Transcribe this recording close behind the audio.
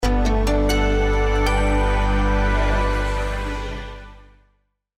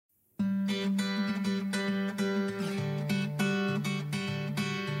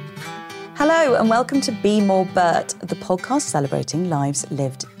Hello and welcome to Be More Bert, the podcast celebrating lives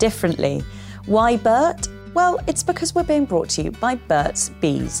lived differently. Why Bert? Well, it's because we're being brought to you by Bert's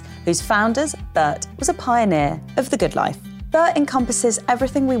Bees, whose founders, Bert, was a pioneer of the good life. Bert encompasses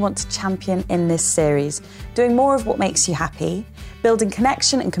everything we want to champion in this series, doing more of what makes you happy, building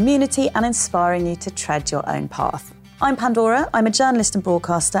connection and community, and inspiring you to tread your own path. I'm Pandora, I'm a journalist and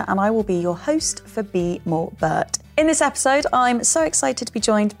broadcaster, and I will be your host for Be More Bert. In this episode, I'm so excited to be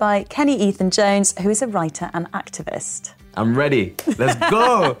joined by Kenny Ethan Jones, who is a writer and activist. I'm ready. Let's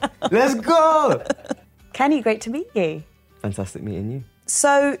go. Let's go. Kenny, great to meet you. Fantastic meeting you.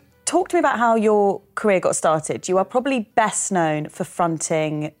 So, talk to me about how your career got started. You are probably best known for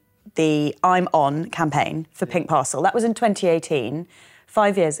fronting the I'm On campaign for Pink Parcel. That was in 2018,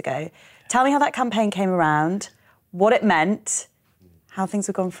 5 years ago. Tell me how that campaign came around, what it meant, how things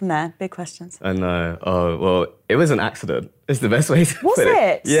have gone from there. Big questions. I know. Oh, well, it was an accident. It's the best way to put it. Was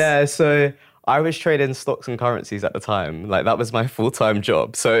it? Yeah, so I was trading stocks and currencies at the time. Like, that was my full-time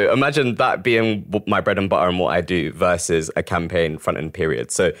job. So imagine that being my bread and butter and what I do versus a campaign front-end period.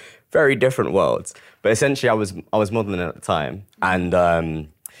 So very different worlds. But essentially, I was modelling at the time. And,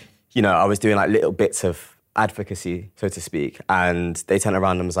 I was doing like little bits of advocacy, so to speak. And they turned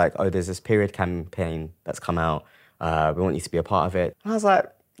around and was like, oh, there's this period campaign that's come out. We want you to be a part of it. And I was like,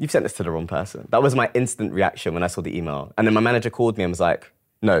 you've sent this to the wrong person. That was my instant reaction when I saw the email. And then my manager called me and was like,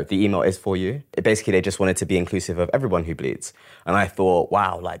 no, the email is for you. Basically, they just wanted to be inclusive of everyone who bleeds. And I thought,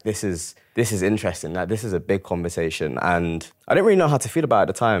 wow, like this is interesting. Like, this is a big conversation. And I didn't really know how to feel about it at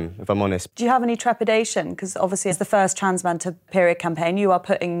the time, if I'm honest. Do you have any trepidation? Because obviously, as the first trans man to period campaign, you're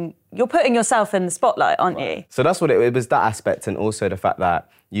putting yourself in the spotlight, aren't you? So that's what it was, that aspect, and also the fact that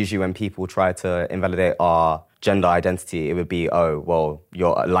usually when people try to invalidate our gender identity, it would be, oh, well,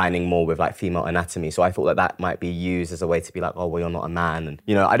 you're aligning more with like female anatomy. So I thought that might be used as a way to be like, oh, well, you're not a man. And,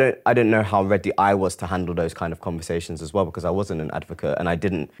 I don't know how ready I was to handle those kind of conversations as well, because I wasn't an advocate and I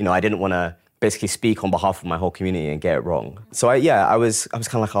didn't want to basically speak on behalf of my whole community and get it wrong. So I was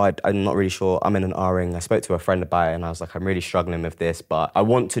kind of like, I'm not really sure. I'm in an R-ing. I spoke to a friend about it and I was like, I'm really struggling with this, but I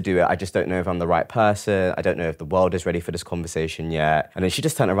want to do it. I just don't know if I'm the right person. I don't know if the world is ready for this conversation yet. And then she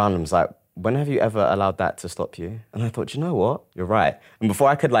just turned around and was like, when have you ever allowed that to stop you? And I thought, you know what? You're right. And before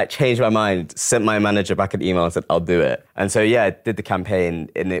I could change my mind, sent my manager back an email and said, I'll do it. And so, I did the campaign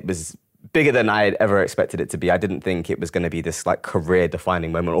and it was bigger than I had ever expected it to be. I didn't think it was going to be this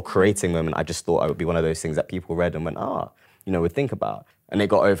career-defining moment or creating moment. I just thought I would be one of those things that people read and went, would think about. And it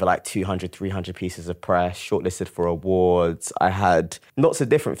got over 200, 300 pieces of press, shortlisted for awards. I had lots of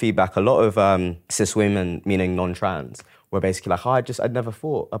different feedback. A lot of cis women, meaning non-trans, were basically like, I'd never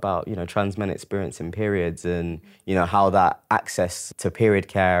thought about, trans men experiencing periods and, how that access to period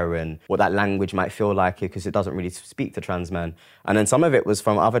care and what that language might feel like, because it doesn't really speak to trans men. And then some of it was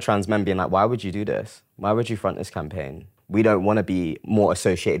from other trans men being like, why would you do this? Why would you front this campaign? We don't want to be more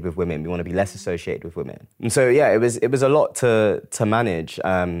associated with women. We want to be less associated with women. And so, it was a lot to manage.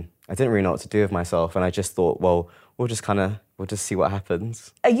 I didn't really know what to do with myself. And I just thought, well, we'll just see what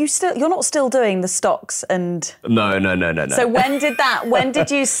happens. You're not still doing the stocks and... No. So when did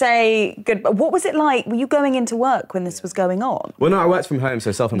you say good? What was it like? Were you going into work when this was going on? Well, no, I worked from home,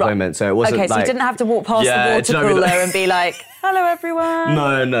 so self-employment, right. So it wasn't okay, so you didn't have to walk past the water cooler and be like, hello, everyone.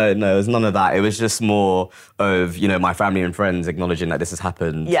 No, it was none of that. It was just more of, my family and friends acknowledging that this has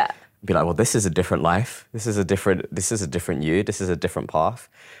happened. Yeah. Be like, well, this is a different life. This is a different you. This is a different path.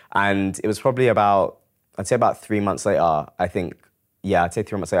 And it was probably I'd say about 3 months later, I'd say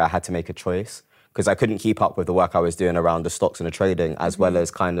 3 months later, I had to make a choice because I couldn't keep up with the work I was doing around the stocks and the trading as well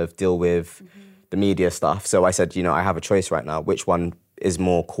as kind of deal with the media stuff. So I said, I have a choice right now. Which one is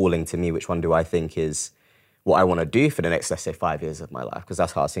more calling to me? Which one do I think is what I want to do for the next, let's say, 5 years of my life? Because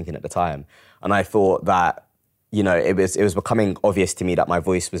that's how I was thinking at the time. And I thought that, it was becoming obvious to me that my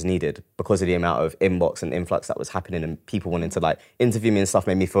voice was needed because of the amount of inbox and influx that was happening and people wanting to interview me and stuff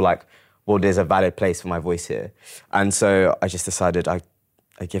made me feel like, well, there's a valid place for my voice here. And so I just decided I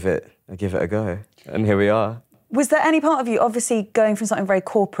give it a go. And here we are. Was there any part of you, obviously going from something very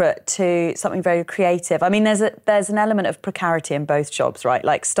corporate to something very creative? I mean, there's an element of precarity in both jobs, right?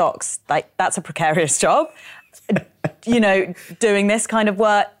 Like stocks, that's a precarious job. Doing this kind of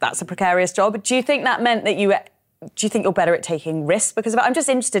work, that's a precarious job. Do you think that meant that do you think you're better at taking risks because of it? I'm just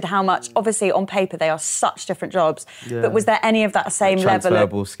interested how much, obviously on paper they are such different jobs, but was there any of that same level of...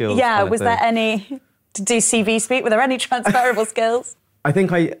 Transferable skills. Yeah, was there any... To do CV speak, were there any transferable skills? I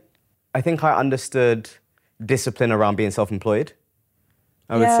think I understood discipline around being self-employed,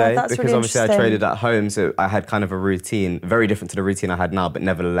 I would say. That's because really obviously I traded at home, so I had kind of a routine, very different to the routine I had now, but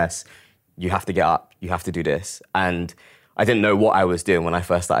nevertheless, you have to get up, you have to do this. And I didn't know what I was doing when I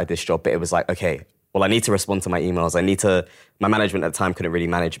first started this job, but it was like, okay, well, I need to respond to my emails. My management at the time couldn't really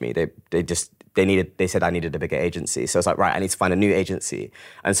manage me. They said I needed a bigger agency. So it's like, right, I need to find a new agency.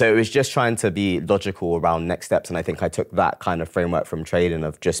 And so it was just trying to be logical around next steps. And I think I took that kind of framework from trading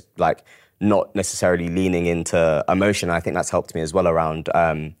of just like not necessarily leaning into emotion. I think that's helped me as well around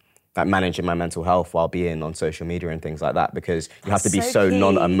like managing my mental health while being on social media and things like that, because you have to be so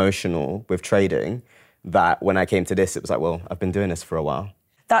non-emotional with trading that when I came to this, it was like, well, I've been doing this for a while.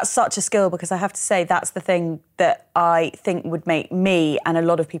 That's such a skill, because I have to say that's the thing that I think would make me and a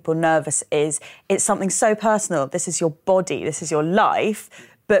lot of people nervous is it's something so personal. This is your body, this is your life,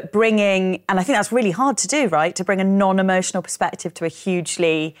 but bringing, and I think that's really hard to do, right? To bring a non-emotional perspective to a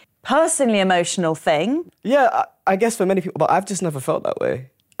hugely personally emotional thing. Yeah, I guess for many people, but I've just never felt that way.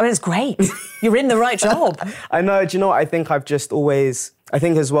 I mean, it's great. You're in the right job. I know. Do you know what? I think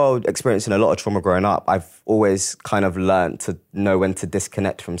as well, experiencing a lot of trauma growing up, I've always kind of learned to know when to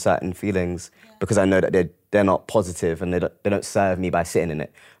disconnect from certain feelings because I know that they're not positive and they don't serve me by sitting in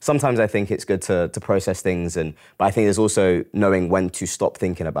it. Sometimes I think it's good to process things, but I think there's also knowing when to stop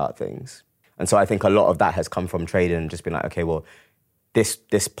thinking about things. And so I think a lot of that has come from trading and just being like, okay, well,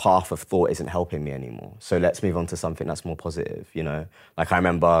 this path of thought isn't helping me anymore. So let's move on to something that's more positive, you know? Like I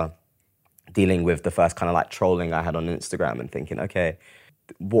remember dealing with the first kind of like trolling I had on Instagram and thinking, okay,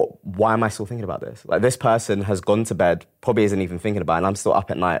 why am I still thinking about this? Like this person has gone to bed, probably isn't even thinking about it, and I'm still up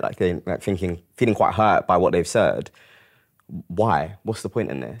at night like feeling quite hurt by what they've said. Why? What's the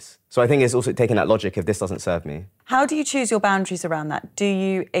point in this? So I think it's also taking that logic if this doesn't serve me. How do you choose your boundaries around that? Do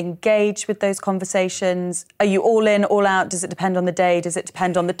you engage with those conversations? Are you all in, all out? Does it depend on the day? Does it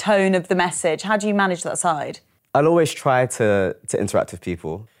depend on the tone of the message? How do you manage that side? I'll always try to interact with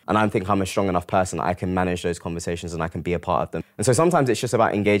people. And I think I'm a strong enough person that I can manage those conversations and I can be a part of them. And so sometimes it's just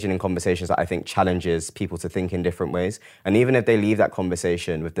about engaging in conversations that I think challenges people to think in different ways. And even if they leave that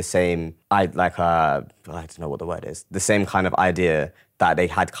conversation with the same, I don't know what the word is, the same kind of idea that they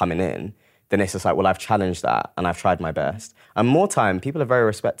had coming in, then it's just like, well, I've challenged that and I've tried my best. And more time, people are very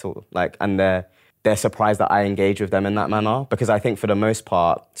respectful, and they're surprised that I engage with them in that manner. Because I think for the most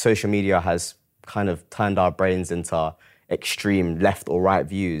part, social media has kind of turned our brains into extreme left or right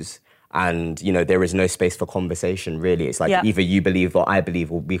views, and you know there is no space for conversation really. It's like either you believe or I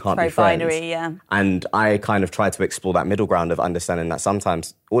believe, or we can't be friends. Binary, yeah. And I kind of try to explore that middle ground of understanding that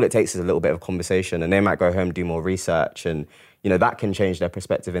sometimes all it takes is a little bit of conversation, and they might go home, do more research, and you know that can change their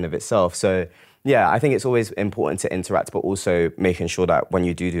perspective in of itself. So yeah, I think it's always important to interact, but also making sure that when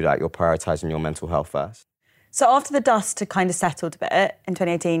you do that, you're prioritizing your mental health first. So after the dust had kind of settled a bit in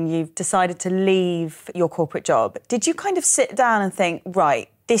 2018, you've decided to leave your corporate job. Did you kind of sit down and think, right,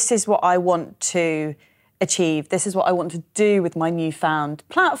 this is what I want to achieve, this is what I want to do with my newfound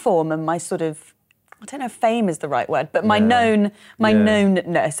platform and my sort of, I don't know if fame is the right word, but my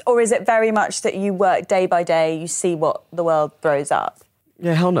knownness? Or is it very much that you work day by day, you see what the world throws up?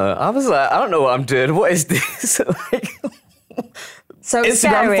 Yeah, hell no. I was like, I don't know what I'm doing. What is this? So Instagram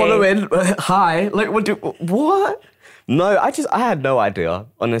scary. following, hi, like what? No, I had no idea,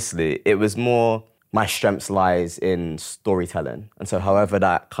 honestly. It was more my strengths lies in storytelling. And so however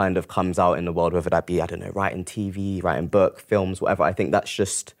that kind of comes out in the world, whether that be, I don't know, writing TV, writing book, films, whatever, I think that's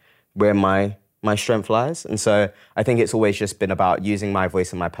just where my strength lies. And so I think it's always just been about using my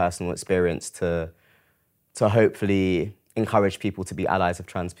voice and my personal experience to hopefully encourage people to be allies of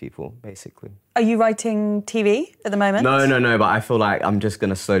trans people, basically. Are you writing TV at the moment? No, but I feel like I'm just going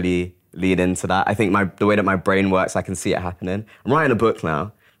to slowly lead into that. I think the way that my brain works, I can see it happening. I'm writing a book now,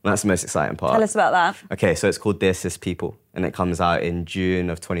 and that's the most exciting part. Tell us about that. Okay, so it's called Dear Cis People, and it comes out in June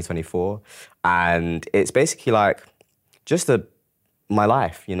of 2024. And it's basically like just my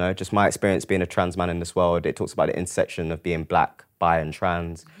life, you know, just my experience being a trans man in this world. It talks about the intersection of being black, bi, and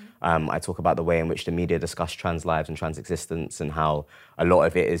trans. I talk about the way in which the media discuss trans lives and trans existence and how a lot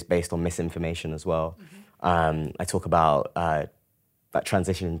of it is based on misinformation as well. I talk about like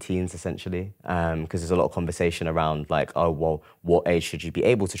transitioning teens, essentially, because there's a lot of conversation around like, oh, well, what age should you be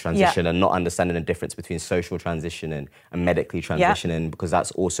able to transition, and not understanding the difference between social transitioning and medically transitioning, because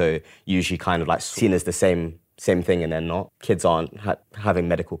that's also usually kind of like seen as the same thing, and they're not. Kids aren't having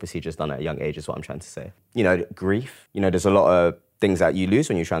medical procedures done at a young age is what I'm trying to say. You know, grief. You know, there's a lot of things that you lose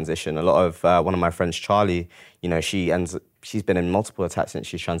when you transition. A lot of, one of my friends, Charlie, you know, she's been in multiple attacks since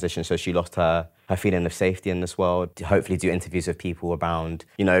she's transitioned, so she lost her feeling of safety in this world. To hopefully do interviews with people around,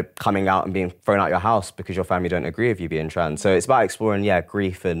 you know, coming out and being thrown out your house because your family don't agree with you being trans. So it's about exploring,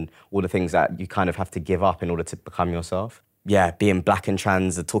 grief and all the things that you kind of have to give up in order to become yourself. being black and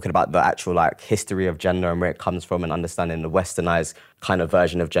trans, and talking about the actual like history of gender and where it comes from, and understanding the westernized kind of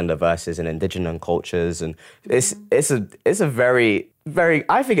version of gender versus in indigenous cultures. And it's a very, very,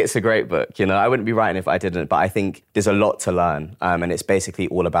 I think it's a great book. You know, I wouldn't be writing if I didn't, but I think there's a lot to learn. And it's basically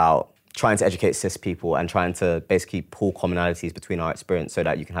all about trying to educate cis people and trying to basically pull commonalities between our experience so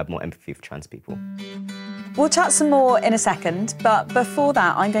that you can have more empathy for trans people. We'll chat some more in a second, but before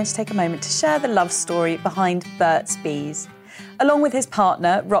that, I'm going to take a moment to share the love story behind Burt's Bees. Along with his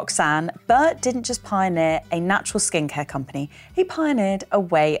partner, Roxanne, Burt didn't just pioneer a natural skincare company, he pioneered a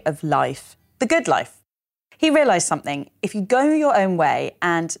way of life, the good life. He realised something: if you go your own way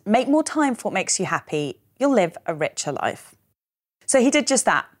and make more time for what makes you happy, you'll live a richer life. So he did just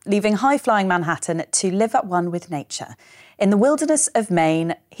that, leaving high-flying Manhattan to live at one with nature. In the wilderness of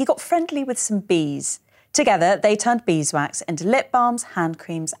Maine, he got friendly with some bees. Together, they turned beeswax into lip balms, hand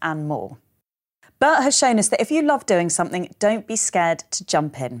creams and more. Burt has shown us that if you love doing something, don't be scared to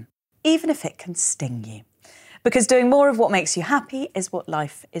jump in, even if it can sting you. Because doing more of what makes you happy is what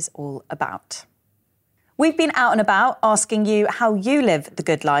life is all about. We've been out and about asking you how you live the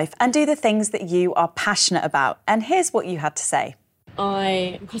good life and do the things that you are passionate about. And here's what you had to say.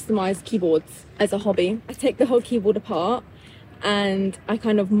 I customise keyboards as a hobby. I take the whole keyboard apart and I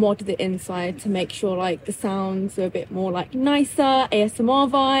kind of mod the inside to make sure like the sounds are a bit more like nicer, ASMR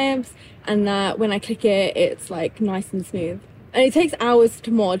vibes, and that when I click it, it's like nice and smooth. And it takes hours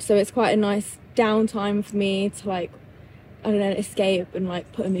to mod, so it's quite a nice downtime for me to like, I don't know, escape and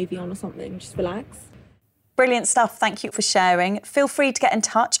like put a movie on or something, just relax. Brilliant stuff. Thank you for sharing. Feel free to get in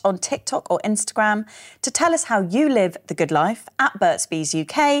touch on TikTok or Instagram to tell us how you live the good life at Burt's Bees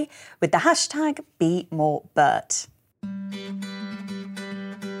UK with the hashtag #BeMoreBurt.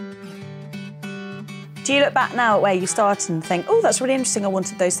 Do you look back now at where you started and think, oh, that's really interesting, I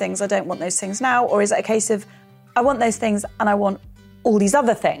wanted those things, I don't want those things now? Or is it a case of, I want those things and I want all these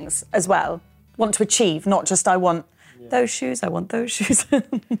other things as well? Want to achieve, not just I want those shoes, I want those shoes.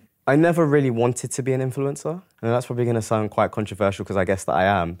 I never really wanted to be an influencer. And that's probably going to sound quite controversial because I guess that I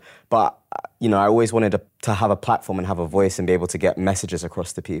am. But, you know, I always wanted to have a platform and have a voice and be able to get messages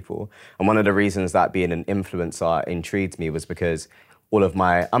across to people. And one of the reasons that being an influencer intrigued me was because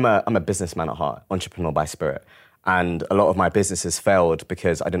I'm a businessman at heart, entrepreneur by spirit. And a lot of my businesses failed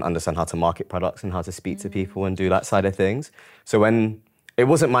because I didn't understand how to market products and how to speak to people and do that side of things. So when it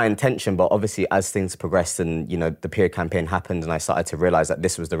wasn't my intention, but obviously as things progressed and, you know, the Period campaign happened and I started to realise that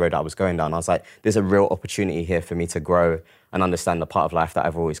this was the road I was going down, I was like, there's a real opportunity here for me to grow and understand the part of life that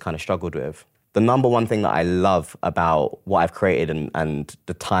I've always kind of struggled with. The number one thing that I love about what I've created and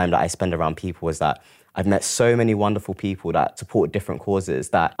the time that I spend around people is that I've met so many wonderful people that support different causes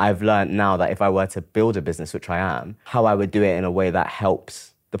that I've learned now that if I were to build a business, which I am, how I would do it in a way that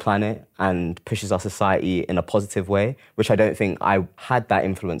helps the planet and pushes our society in a positive way, which I don't think I had that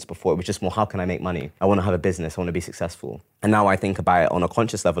influence before. It was just more, how can I make money? I want to have a business, I want to be successful. And now I think about it on a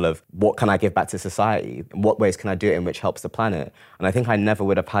conscious level of what can I give back to society? What ways can I do it in which helps the planet? And I think I never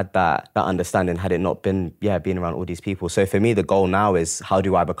would have had that understanding had it not been, being around all these people. So for me, the goal now is how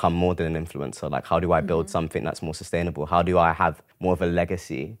do I become more than an influencer? Like, how do I build something that's more sustainable? How do I have more of a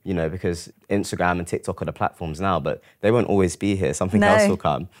legacy? You know, because Instagram and TikTok are the platforms now, but they won't always be here. Something else will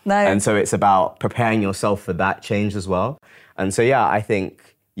come. And so it's about preparing yourself for that change as well. And so, I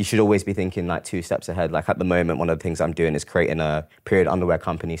think you should always be thinking like 2 steps ahead. Like at the moment, one of the things I'm doing is creating a period underwear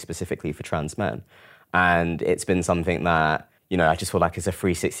company specifically for trans men. And it's been something that, you know, I just feel like it's a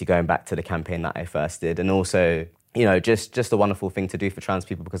 360 going back to the campaign that I first did. And also, you know, just a wonderful thing to do for trans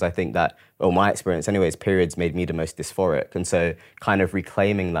people because I think that, well, my experience anyways, periods made me the most dysphoric. And so kind of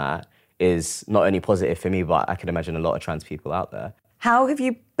reclaiming that is not only positive for me, but I can imagine a lot of trans people out there. How have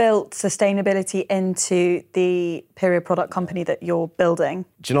you built sustainability into the period product company that you're building?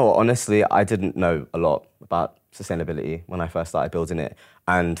 Do you know what? Honestly, I didn't know a lot about sustainability when I first started building it.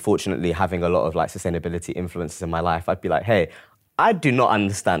 And fortunately, having a lot of like sustainability influences in my life, I'd be like, hey, I do not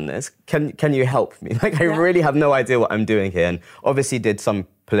understand this. Can you help me? Like, I really have no idea what I'm doing here. And obviously did some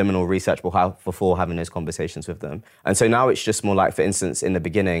preliminary research before having those conversations with them. And so now it's just more like, for instance, in the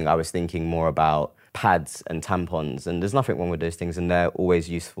beginning, I was thinking more about pads and tampons, and there's nothing wrong with those things and they're always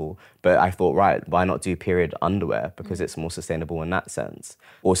useful. But I thought, right, why not do period underwear? Because it's more sustainable in that sense.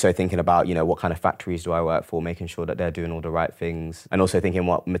 Also thinking about, you know, what kind of factories do I work for, making sure that they're doing all the right things. And also thinking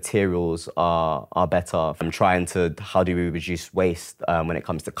what materials are better. I'm trying to, how do we reduce waste when it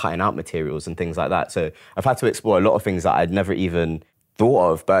comes to cutting out materials and things like that. So I've had to explore a lot of things that I'd never even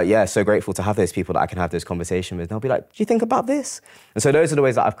thought of, but so grateful to have those people that I can have this conversation with. And they'll be like, do you think about this? And so those are the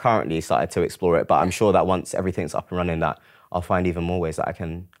ways that I've currently started to explore it, but I'm sure that once everything's up and running that I'll find even more ways that I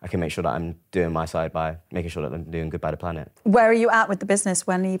can make sure that I'm doing my side by making sure that I'm doing good by the planet. Where are you at with the business?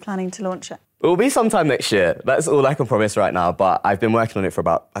 When are you planning to launch it? It will be sometime next year. That's all I can promise right now. But I've been working on it for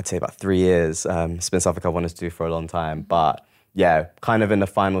I'd say about 3 years. It's been something I've wanted to do for a long time. But yeah, kind of in the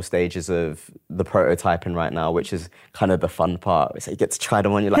final stages of the prototyping right now, which is kind of the fun part. It's like you get to try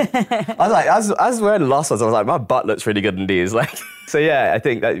them on. You're like, I was like, as wearing the last ones, I was like, my butt looks really good in these. Like, so yeah, I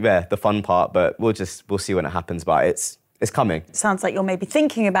think that the fun part. But we'll see when it happens. But it's coming. Sounds like you're maybe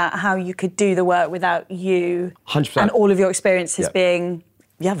thinking about how you could do the work without you 100%. and all of your experiences being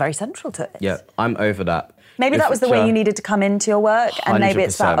very central to it. Yeah, I'm over that. Maybe that was the way you needed to come into your work, and maybe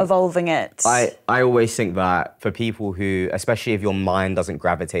it's about 100%. evolving it. I always think that for people who, especially if your mind doesn't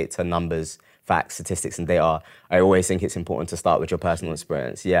gravitate to numbers, facts, statistics and data, I always think it's important to start with your personal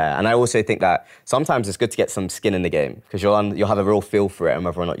experience. Yeah, and I also think that sometimes it's good to get some skin in the game because you'll have a real feel for it and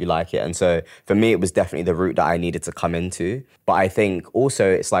whether or not you like it. And so for me, it was definitely the route that I needed to come into. But I think also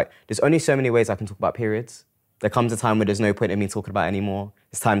it's like there's only so many ways I can talk about periods. There comes a time where there's no point in me talking about it anymore.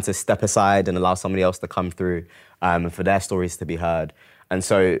 It's time to step aside and allow somebody else to come through and for their stories to be heard. And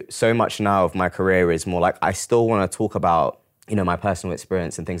so much now of my career is more like I still want to talk about, my personal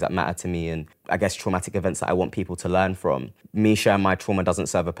experience and things that matter to me and I guess traumatic events that I want people to learn from. Me sharing my trauma doesn't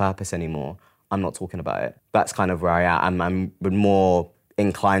serve a purpose anymore. I'm not talking about it. That's kind of where I am. I'm more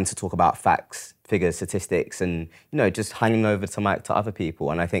inclined to talk about facts, figures, statistics and, just hanging over to other people.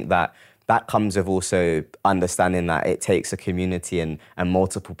 And I think that comes with also understanding that it takes a community and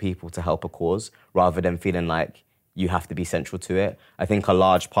multiple people to help a cause rather than feeling like you have to be central to it. I think a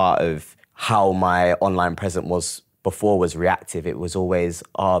large part of how my online presence was before was reactive. It was always,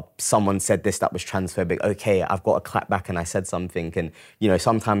 someone said this that was transphobic. Okay, I've got to clap back and I said something. And,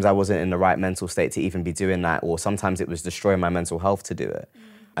 sometimes I wasn't in the right mental state to even be doing that, or sometimes it was destroying my mental health to do it.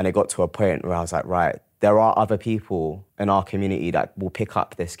 And it got to a point where I was like, right, there are other people in our community that will pick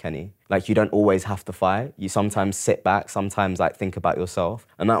up this, Kenny. Like, you don't always have to fight. You sometimes sit back, sometimes, think about yourself.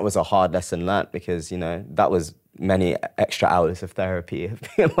 And that was a hard lesson learnt because, that was many extra hours of therapy, of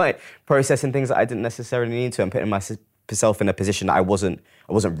being, processing things that I didn't necessarily need to and putting myself in a position that I wasn't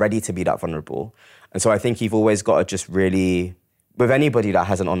ready to be that vulnerable. And so I think you've always got to just really, with anybody that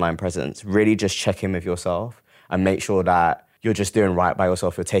has an online presence, really just check in with yourself and make sure that you're just doing right by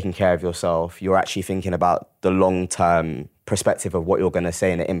yourself, you're taking care of yourself, you're actually thinking about the long-term perspective of what you're going to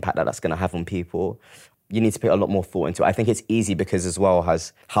say and the impact that that's going to have on people. You need to put a lot more thought into it. I think it's easy because as well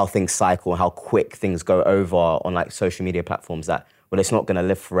as how things cycle, how quick things go over on social media platforms that, it's not going to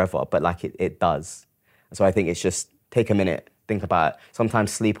live forever, but it does. And so I think it's just take a minute, think about it.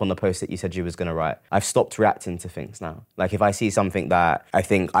 Sometimes sleep on the post that you said you was going to write. I've stopped reacting to things now. If I see something that I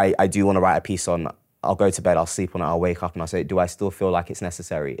think I do want to write a piece on, I'll go to bed, I'll sleep on it, I'll wake up and I'll say, do I still feel like it's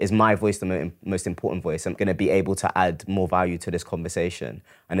necessary? Is my voice the most important voice? I'm going to be able to add more value to this conversation.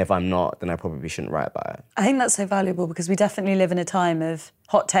 And if I'm not, then I probably shouldn't write about it. I think that's so valuable because we definitely live in a time of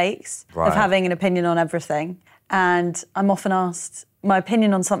hot takes, of having an opinion on everything. And I'm often asked my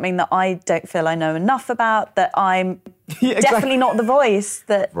opinion on something that I don't feel I know enough about, that I'm definitely not the voice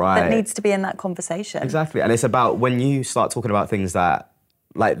that needs to be in that conversation. Exactly. And it's about when you start talking about things that,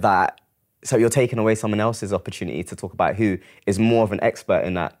 so you're taking away someone else's opportunity to talk about who is more of an expert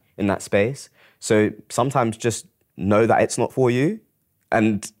in that space. So sometimes just know that it's not for you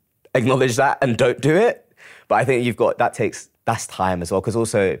and acknowledge that and don't do it. But I think that's time as well, because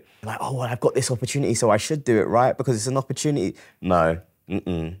also I've got this opportunity, so I should do it, right? Because it's an opportunity. No,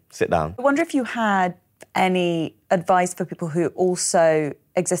 sit down. I wonder if you had any advice for people who also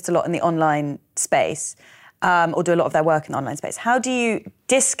exist a lot in the online space, or do a lot of their work in the online space. How do you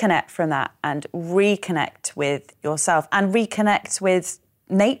disconnect from that and reconnect with yourself and reconnect with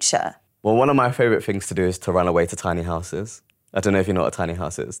nature? Well, one of my favourite things to do is to run away to tiny houses. I don't know if you know what a tiny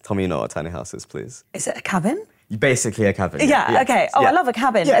house is. Tell me you know what a tiny house is, please. Is it a cabin? Basically a cabin. Yeah. Okay. Oh, yeah. I love a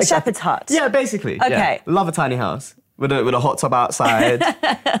cabin. A shepherd's hut. Yeah, basically. Okay. Yeah. Love a tiny house with a hot tub outside.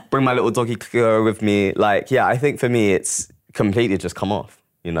 Bring my little doggy Kiko with me. I think for me it's completely just come off.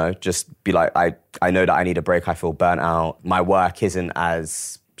 Just be like, I know that I need a break. I feel burnt out. My work isn't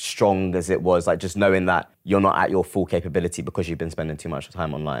as strong as it was. Just knowing that you're not at your full capability because you've been spending too much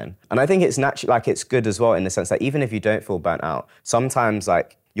time online. And I think it's naturally, it's good as well in the sense that even if you don't feel burnt out, sometimes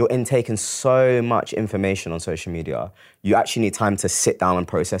you're intaking so much information on social media, you actually need time to sit down and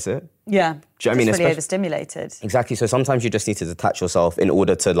process it. Yeah. Do you know what I mean? Really overstimulated. Exactly. So sometimes you just need to detach yourself in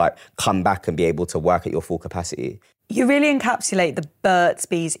order to come back and be able to work at your full capacity. You really encapsulate the Burt's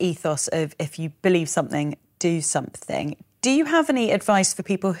Bees ethos of if you believe something, do something. Do you have any advice for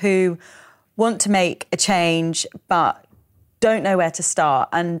people who want to make a change but don't know where to start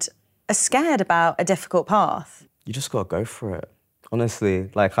and are scared about a difficult path? you just gotta go for it. Honestly,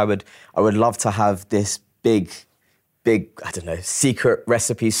 like I would love to have this big, I don't know, secret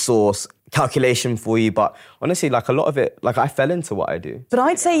recipe sauce calculation for you. But honestly, like a lot of it, like I fell into what I do. But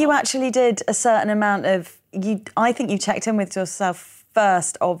I'd say you actually did a certain amount of, I think you checked in with yourself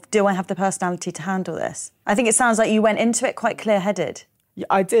first of, do I have the personality to handle this? I think it sounds like you went into it quite clear-headed. Yeah,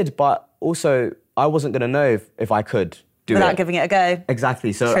 I did, but also I wasn't gonna know if I could do Without giving it a go.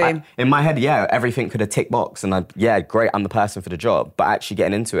 Exactly. So in my head, yeah, everything could have ticked box and great, I'm the person for the job. But actually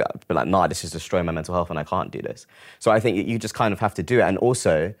getting into it, I'd be like, nah, this is destroying my mental health and I can't do this. So I think you just kind of have to do it. And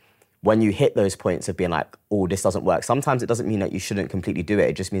also, when you hit those points of being like, oh, this doesn't work, sometimes it doesn't mean that you shouldn't completely do it.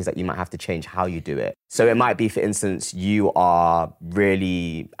 It just means that you might have to change how you do it. So it might be, for instance, you are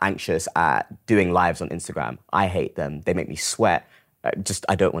really anxious at doing lives on Instagram. I hate them. They make me sweat.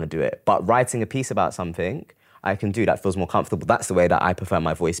 I don't want to do it. But writing a piece about something, I can do that, feels more comfortable. That's the way that I prefer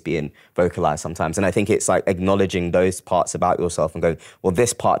my voice being vocalized sometimes. And I think it's like acknowledging those parts about yourself and going, well,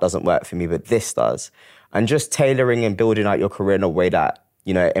 this part doesn't work for me, but this does. And just tailoring and building out your career in a way that,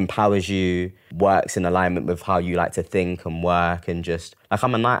 you know, empowers you, works in alignment with how you like to think and work, and just, like,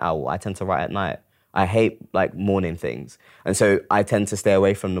 I'm a night owl. I tend to write at night. I hate, like, morning things. And so I tend to stay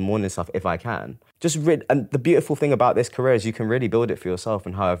away from the morning stuff if I can. And the beautiful thing about this career is you can really build it for yourself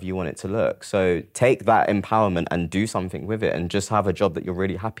and however you want it to look. So take that empowerment and do something with it and just have a job that you're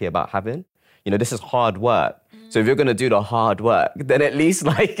really happy about having. You know, this is hard work. So if you're going to do the hard work, then at least,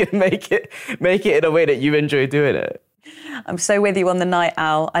 like, make it in a way that you enjoy doing it. I'm so with you on the night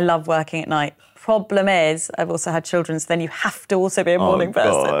owl. I love working at night. Problem is, I've also had children, so then you have to also be a morning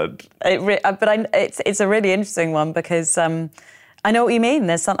person. But it's a really interesting one because I know what you mean.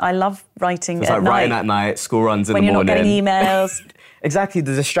 I love writing at night. It's like writing at night, school runs in the morning. When you're not getting emails. Exactly,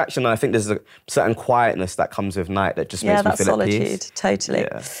 the distraction. I think there's a certain quietness that comes with night that just makes me feel at peace. Yeah, that's solitude, totally.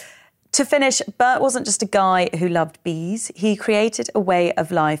 Yeah. To finish, Bert wasn't just a guy who loved bees. He created a way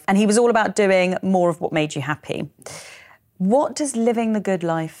of life, and he was all about doing more of what made you happy. What does living the good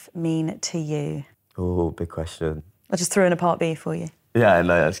life mean to you? Oh, big question. I just threw in a part B for you. Yeah,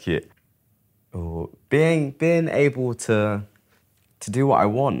 no, that's cute. Oh, being able to do what I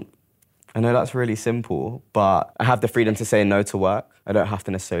want. I know that's really simple, but I have the freedom to say no to work. I don't have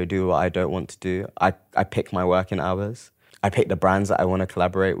to necessarily do what I don't want to do. I pick my working hours. I pick the brands that I want to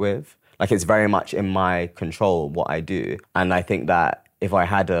collaborate with. Like, it's very much in my control what I do. And I think that if I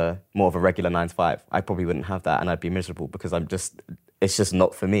had more of a regular 9 to 5, I probably wouldn't have that and I'd be miserable because it's just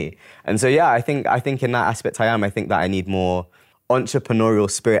not for me. And so, yeah, I think in that aspect I think that I need more entrepreneurial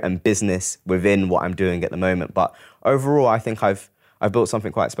spirit and business within what I'm doing at the moment. But overall, I think I've built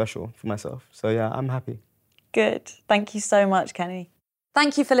something quite special for myself. So, yeah, I'm happy. Good. Thank you so much, Kenny.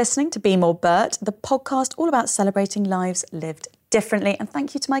 Thank you for listening to Be More Bert, the podcast all about celebrating lives lived differently. And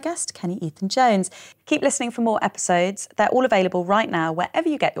thank you to my guest, Kenny Ethan Jones. Keep listening for more episodes. They're all available right now wherever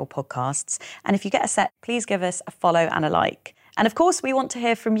you get your podcasts. And if you get a set, please give us a follow and a like. And of course, we want to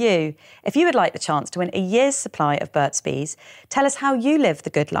hear from you. If you would like the chance to win a year's supply of Burt's Bees, tell us how you live the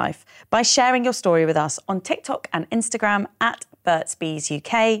good life by sharing your story with us on TikTok and Instagram at Burt's Bees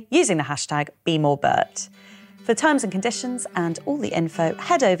UK using the hashtag BeMoreBert. For terms and conditions and all the info,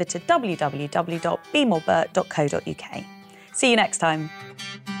 head over to www.bemorebert.co.uk. See you next time.